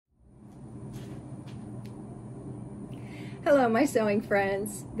Hello, my sewing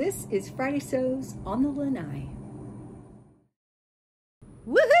friends. This is Friday Sews on the Lanai.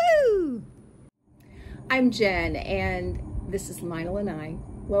 Woohoo! I'm Jen, and this is my Lanai.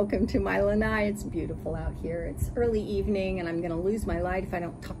 Welcome to my Lanai. It's beautiful out here. It's early evening, and I'm going to lose my light if I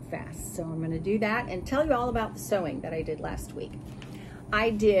don't talk fast. So I'm going to do that and tell you all about the sewing that I did last week. I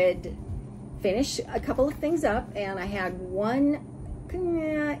did finish a couple of things up, and I had one-ish,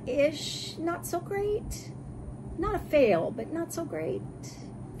 not so great. Not a fail, but not so great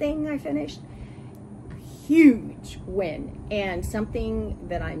thing I finished. A huge win, and something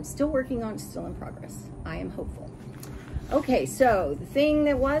that I'm still working on, still in progress. I am hopeful. Okay, so the thing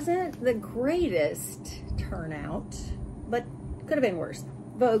that wasn't the greatest turnout, but could have been worse.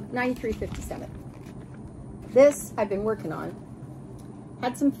 Vogue 9357. This I've been working on.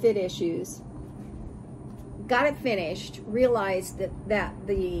 Had some fit issues. Got it finished, realized that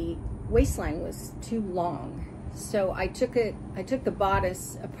the waistline was too long. So I took the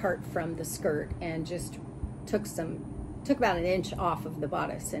bodice apart from the skirt and just took about an inch off of the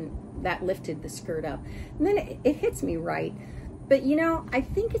bodice, and that lifted the skirt up. And then it hits me right. But you know, I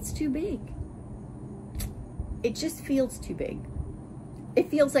think it's too big. It just feels too big.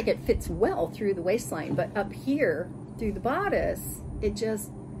 It feels like it fits well through the waistline, but up here through the bodice, it's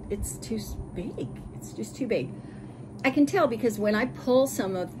too big. It's just too big. I can tell because when I pull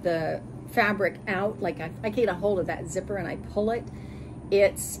some of the fabric out, like I get a hold of that zipper and I pull it,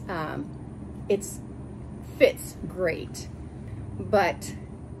 it fits great, but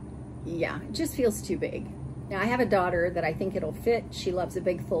yeah, it just feels too big. Now I have a daughter that I think it'll fit. She loves a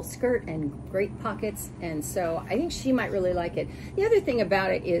big full skirt and great pockets, and so I think she might really like it. The other thing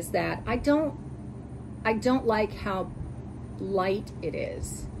about it is that I don't like how light it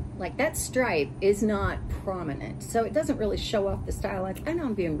is. Like that stripe is not prominent, so it doesn't really show off the style. I know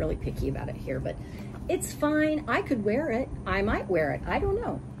I'm being really picky about it here, but it's fine. I could wear it. I might wear it. I don't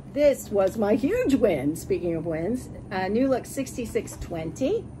know. This was my huge win. Speaking of wins, new look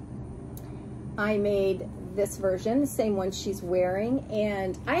 6620. I made this version, the same one she's wearing,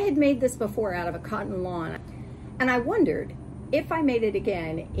 and I had made this before out of a cotton lawn, and I wondered if I made it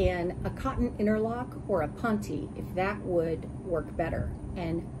again in a cotton interlock or a punty, if that would work better.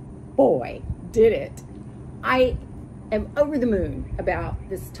 And boy, did it. I am over the moon about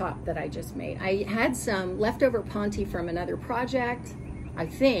this top that I just made. I had some leftover ponte from another project, I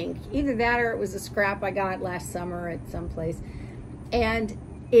think. Either that or it was a scrap I got last summer at some place. And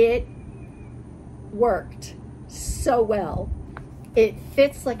it worked so well. It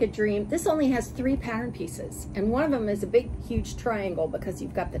fits like a dream. This only has 3 pattern pieces, and one of them is a big, huge triangle because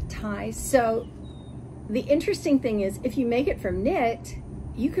you've got the ties. So the interesting thing is, if you make it from knit,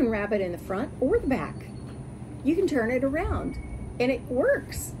 you can wrap it in the front or the back. You can turn it around, and it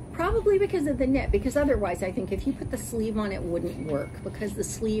works, probably because of the knit, because otherwise I think if you put the sleeve on, it wouldn't work, because the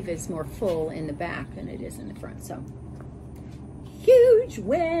sleeve is more full in the back than it is in the front. So huge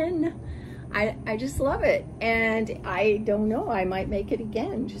win. I just love it, and I don't know, I might make it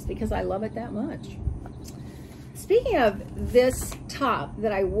again just because I love it that much. Speaking of this top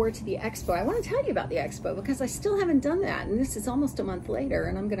that I wore to the expo, I want to tell you about the expo because I still haven't done that, and this is almost a month later,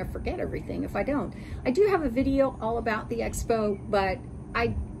 and I'm going to forget everything if I don't. I do have a video all about the expo, but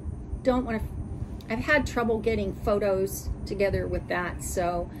I don't want to, I've had trouble getting photos together with that,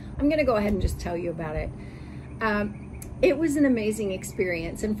 so I'm going to go ahead and just tell you about it. It was an amazing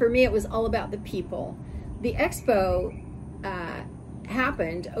experience, and for me it was all about the people. The expo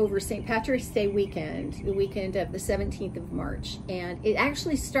happened over St. Patrick's Day weekend, the weekend of the 17th of March, and it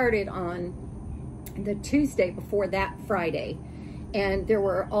actually started on the Tuesday before that Friday, and there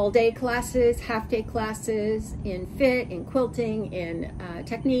were all-day classes, half-day classes in fit, in quilting, in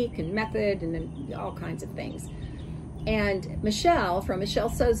technique and method, and then all kinds of things. And Michelle from Michelle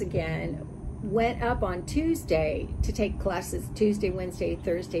Sews Again went up on Tuesday to take classes Tuesday, Wednesday,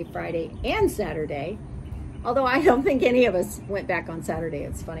 Thursday, Friday, and Saturday. Although I don't think any of us went back on Saturday,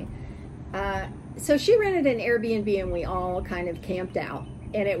 it's funny. So she rented an Airbnb and we all kind of camped out,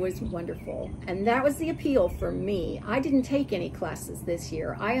 and it was wonderful. And that was the appeal for me. I didn't take any classes this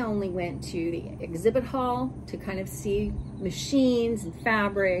year. I only went to the exhibit hall to kind of see machines and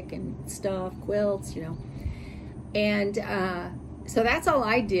fabric and stuff, quilts, you know. And so that's all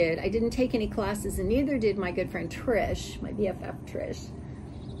I did. I didn't take any classes, and neither did my good friend Trish, my BFF Trish.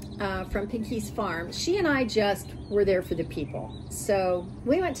 From Pinky's Farm. She and I just were there for the people. So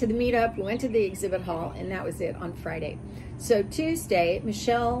we went to the meetup, we went to the exhibit hall, and that was it on Friday. So Tuesday,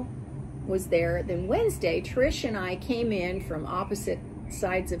 Michelle was there. Then Wednesday, Trish and I came in from opposite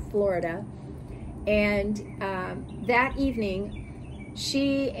sides of Florida. And that evening,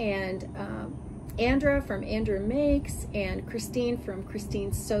 she and Andra from Andra Makes, and Christine from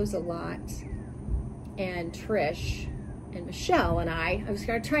Christine Sews a Lot, and Trish and Michelle and I was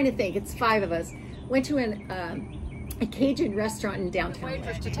trying to think, it's 5 of us, went to a Cajun restaurant in downtown.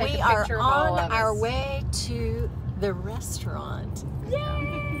 We are on our way to the restaurant.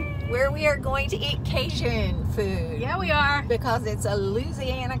 Yay! Where we are going to eat Cajun food. Yeah, we are. Because it's a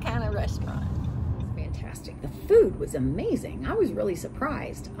Louisiana kind of restaurant. Fantastic. The food was amazing. I was really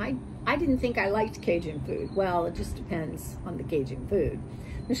surprised. I didn't think I liked Cajun food. Well, it just depends on the Cajun food.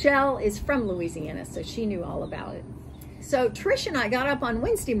 Michelle is from Louisiana, so she knew all about it. So Trish and I got up on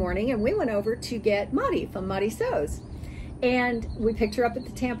Wednesday morning and we went over to get Maddie from Maddie Sews. And we picked her up at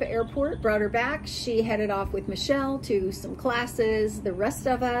the Tampa airport, brought her back. She headed off with Michelle to some classes. The rest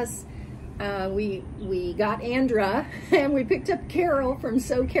of us, we got Andra and we picked up Carol from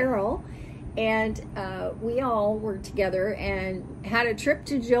Sew Carol. And we all were together and had a trip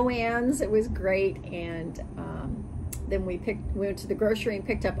to Joann's. It was great. And then we went to the grocery and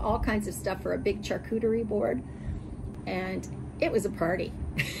picked up all kinds of stuff for a big charcuterie board. And it was a party.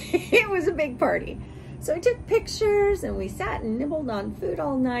 It was a big party. So we took pictures and we sat and nibbled on food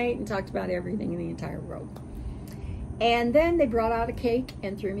all night and talked about everything in the entire world. And then they brought out a cake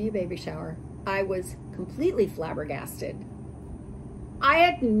and threw me a baby shower. I was completely flabbergasted. I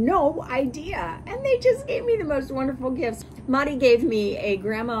had no idea. And they just gave me the most wonderful gifts. Maddie gave me a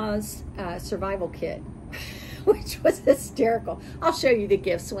grandma's survival kit, which was hysterical. I'll show you the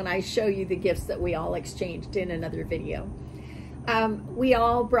gifts when I show you the gifts that we all exchanged in another video. We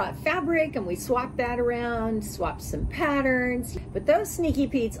all brought fabric and we swapped that around, swapped some patterns. But those sneaky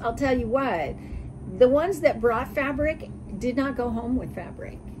Pete's, I'll tell you what, the ones that brought fabric did not go home with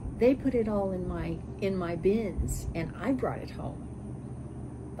fabric. They put it all in my bins and I brought it home.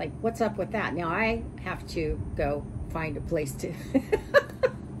 Like, what's up with that? Now I have to go find a place to...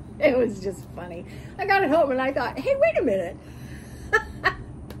 It was just funny. I got it home and I thought, hey, wait a minute.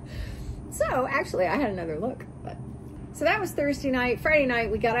 So actually I had another look, but so that was Thursday night. Friday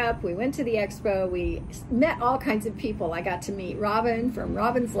night we got up, we went to the expo, we met all kinds of people. I got to meet Robin from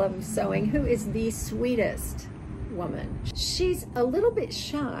Robin's Love of Sewing, who is the sweetest woman. She's a little bit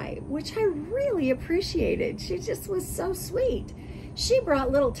shy, which I really appreciated. She just was so sweet. She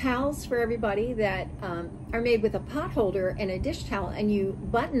brought little towels for everybody that are made with a pot holder and a dish towel, and you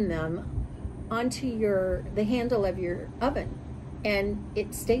button them onto the handle of your oven and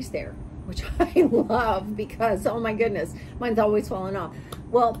it stays there, which I love because, oh my goodness, mine's always falling off.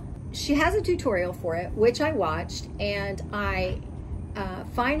 Well, she has a tutorial for it, which I watched, and I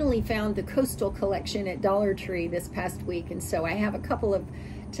finally found the Coastal collection at Dollar Tree this past week, and so I have a couple of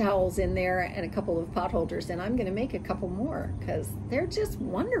towels in there and a couple of pot holders, and I'm gonna make a couple more because they're just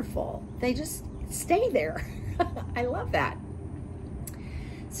wonderful. They just stay there. I love that.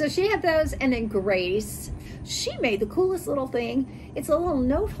 So she had those, and then Grace, she made the coolest little thing. It's a little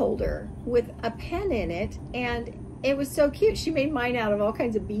note holder with a pen in it, and it was so cute. She made mine out of all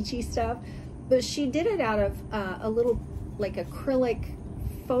kinds of beachy stuff, but she did it out of a little like acrylic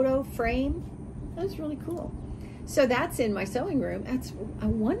photo frame. That was really cool. So that's in my sewing room. That's a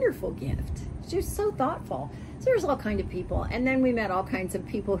wonderful gift. She was so thoughtful. So there's all kinds of people. And then we met all kinds of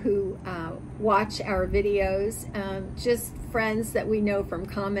people who watch our videos, just friends that we know from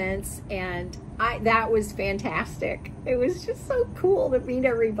comments. And that was fantastic. It was just so cool to meet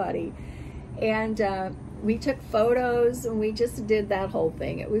everybody. And we took photos and we just did that whole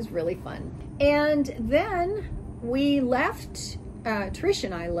thing. It was really fun. And then we left. Trish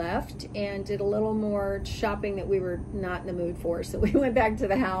and I left and did a little more shopping that we were not in the mood for. So we went back to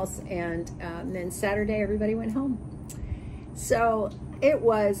the house, and then Saturday everybody went home. So it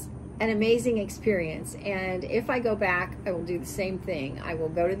was an amazing experience. And if I go back, I will do the same thing. I will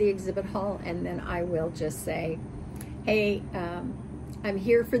go to the exhibit hall and then I will just say, hey, I'm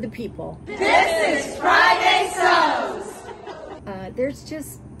here for the people. This is Friday Sews. There's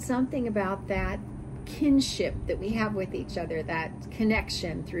just something about that kinship that we have with each other, that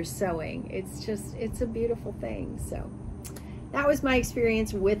connection through sewing. It's a beautiful thing. So that was my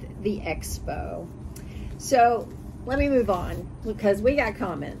experience with the expo. So let me move on because we got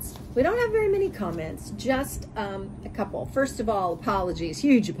comments. We don't have very many comments, just a couple. First of all, apologies,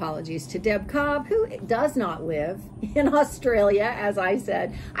 huge apologies to Deb Cobb, who does not live in Australia, as I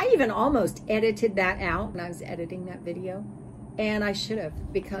said. I even almost edited that out when I was editing that video. And I should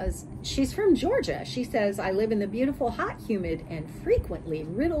have, because she's from Georgia. She says, I live in the beautiful, hot, humid, and frequently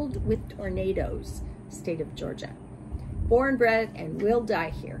riddled with tornadoes state of Georgia. Born, bred, and will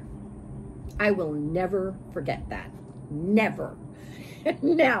die here. I will never forget that. Never.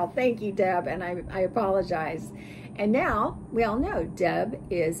 Now, thank you, Deb, and I apologize. And now, we all know Deb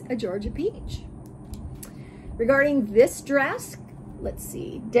is a Georgia peach. Regarding this dress, let's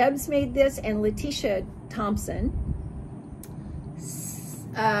see, Debs made this, and Letitia Thompson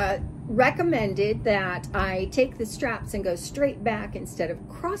recommended that I take the straps and go straight back instead of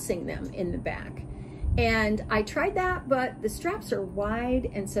crossing them in the back. And I tried that, but the straps are wide,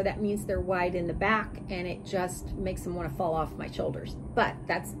 and so that means they're wide in the back, and it just makes them want to fall off my shoulders. But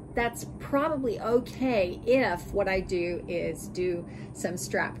that's probably okay if what I do is do some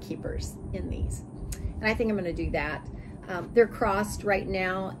strap keepers in these. And I think I'm going to do that. They're crossed right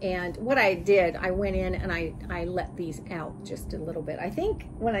now, and what I did, I went in and I let these out just a little bit. I think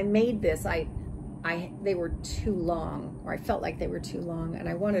when I made this, they were too long, or I felt like they were too long, and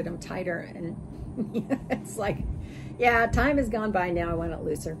I wanted them tighter, and it's like, yeah, time has gone by now, I want it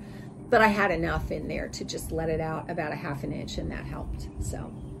looser. But I had enough in there to just let it out about a ½ an inch, and that helped.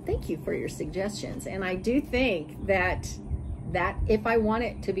 So thank you for your suggestions. And I do think that if I want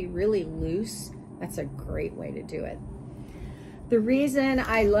it to be really loose, that's a great way to do it. The reason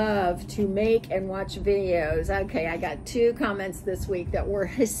I love to make and watch videos, okay, I got 2 comments this week that were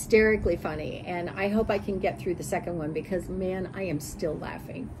hysterically funny, and I hope I can get through the second one because, man, I am still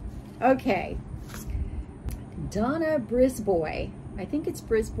laughing. Okay, Donna Brisboy, I think it's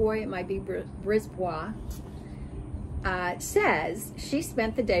Brisboy, it might be Brisbois, says she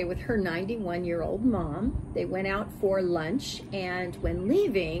spent the day with her 91-year-old mom. They went out for lunch, and when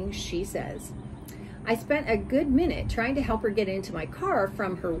leaving, she says, I spent a good minute trying to help her get into my car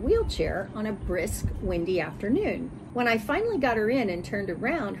from her wheelchair on a brisk, windy afternoon. When I finally got her in and turned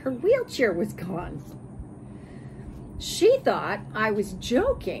around, her wheelchair was gone. She thought I was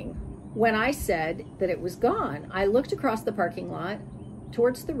joking when I said that it was gone. I looked across the parking lot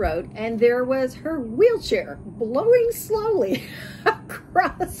towards the road, and there was her wheelchair blowing slowly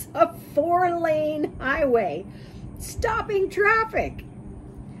across a 4-lane highway, stopping traffic.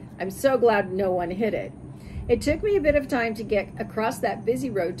 I'm so glad no one hit it. It took me a bit of time to get across that busy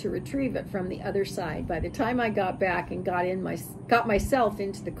road to retrieve it from the other side. By the time I got back and got myself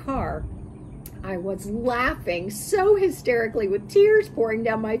into the car, I was laughing so hysterically with tears pouring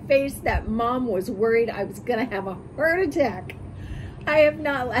down my face that Mom was worried I was gonna have a heart attack. I have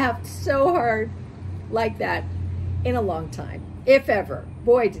not laughed so hard like that in a long time, if ever.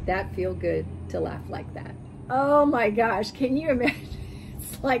 Boy, did that feel good to laugh like that. Oh my gosh, can you imagine?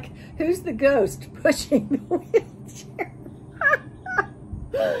 Like, who's the ghost pushing the wheelchair?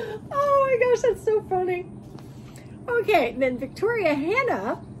 Oh my gosh, that's so funny. Okay, then Victoria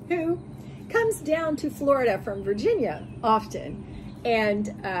Hannah, who comes down to Florida from Virginia often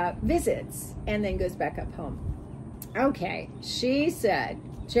and visits and then goes back up home. Okay, she said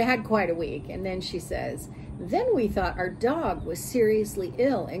she had quite a week, and then she says, then we thought our dog was seriously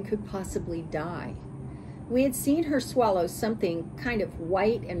ill and could possibly die. We had seen her swallow something kind of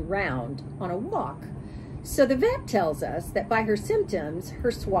white and round on a walk. So the vet tells us that by her symptoms,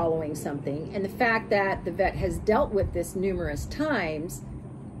 her swallowing something, and the fact that the vet has dealt with this numerous times,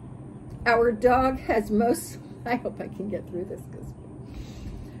 our dog has I hope I can get through this, because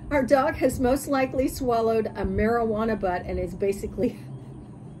our dog has most likely swallowed a marijuana butt and is basically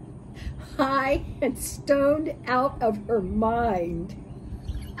high and stoned out of her mind.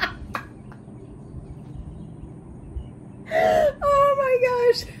 Oh my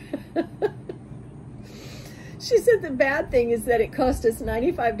gosh. She said the bad thing is that it cost us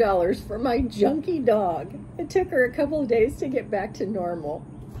 $95 for my junky dog. It took her a couple of days to get back to normal.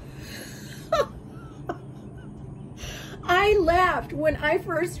 I laughed when I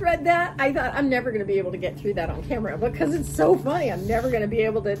first read that. I thought, I'm never going to be able to get through that on camera because it's so funny. I'm never going to be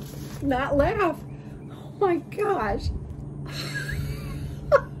able to not laugh. Oh my gosh.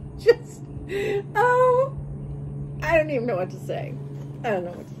 Just, oh. I don't even know what to say. I don't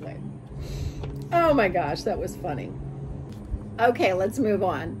know what to say. Oh my gosh, that was funny. Okay, let's move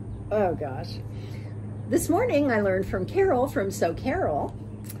on. Oh gosh. This morning I learned from Carol from Sew Carol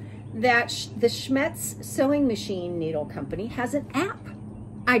that the Schmetz sewing machine needle company has an app.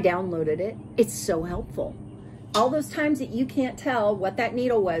 I downloaded it. It's so helpful. All those times that you can't tell what that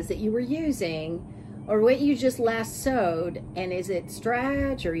needle was that you were using or what you just last sewed, and is it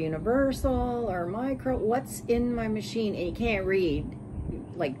stretch or universal or micro, what's in my machine, and you can't read,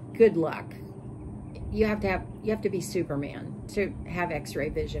 like, good luck. You have to be Superman to have x-ray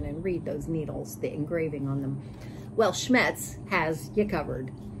vision and read those needles, the engraving on them. Well, Schmetz has you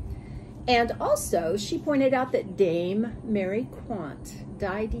covered. And also, she pointed out that Dame Mary Quant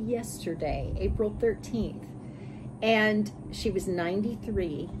died yesterday, April 13th, and she was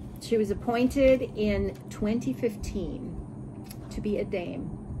 93. She was appointed in 2015 to be a dame.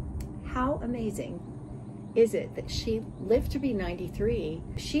 How amazing. is it that she lived to be 93?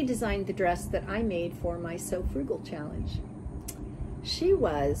 She designed the dress that I made for my So Frugal challenge. She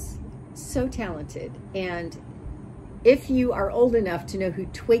was so talented, and if you are old enough to know who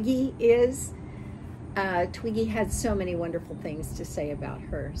Twiggy is, Twiggy had so many wonderful things to say about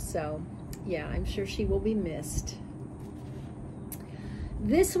her. So yeah, I'm sure she will be missed.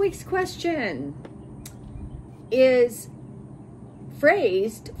 This week's question is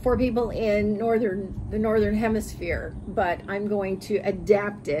phrased for people in the northern hemisphere, but I'm going to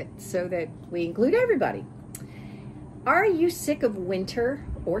adapt it so that we include everybody. Are you sick of winter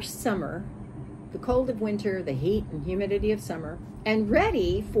or summer, the cold of winter, the heat and humidity of summer, and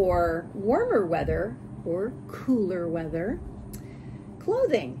ready for warmer weather or cooler weather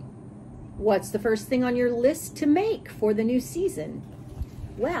clothing? What's the first thing on your list to make for the new season?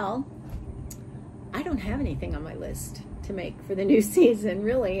 Well, I don't have anything on my list to make for the new season,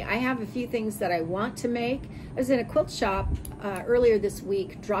 really. I have a few things that I want to make. I was in a quilt shop earlier this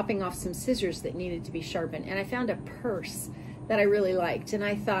week dropping off some scissors that needed to be sharpened, and I found a purse that I really liked, and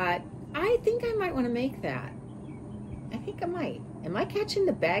I thought, I think I might want to make that. I think I might. Am I catching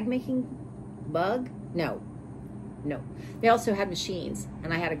the bag making bug? No. They also had machines,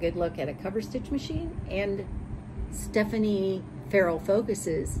 and I had a good look at a cover stitch machine and Stephanie Farrell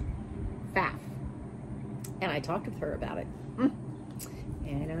Focus's Pfaff. And I talked with her about it. I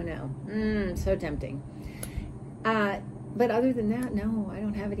don't know. So tempting. But other than that, no, I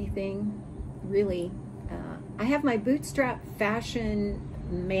don't have anything really. I have my bootstrap fashion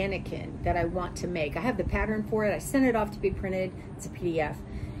mannequin that I want to make. I have the pattern for it. I sent it off to be printed. It's a PDF.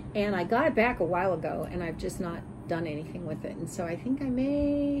 And I got it back a while ago, and I've just not done anything with it. And so I think I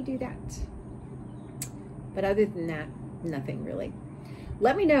may do that. But other than that, nothing really.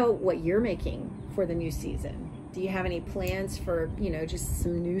 Let me know what you're making for the new season. Do you have any plans for, just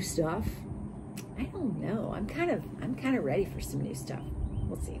some new stuff? I don't know. I'm kind of ready for some new stuff.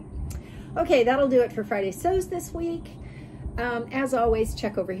 We'll see. Okay, that'll do it for Friday Sews this week. As always,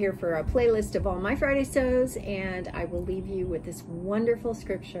 check over here for a playlist of all my Friday Sews, and I will leave you with this wonderful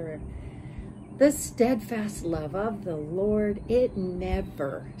scripture. The steadfast love of the Lord, it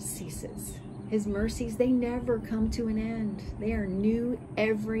never ceases. His mercies, they never come to an end. They are new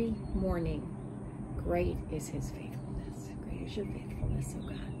every morning. Great is his faithfulness. Great is your faithfulness, oh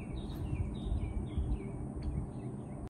God.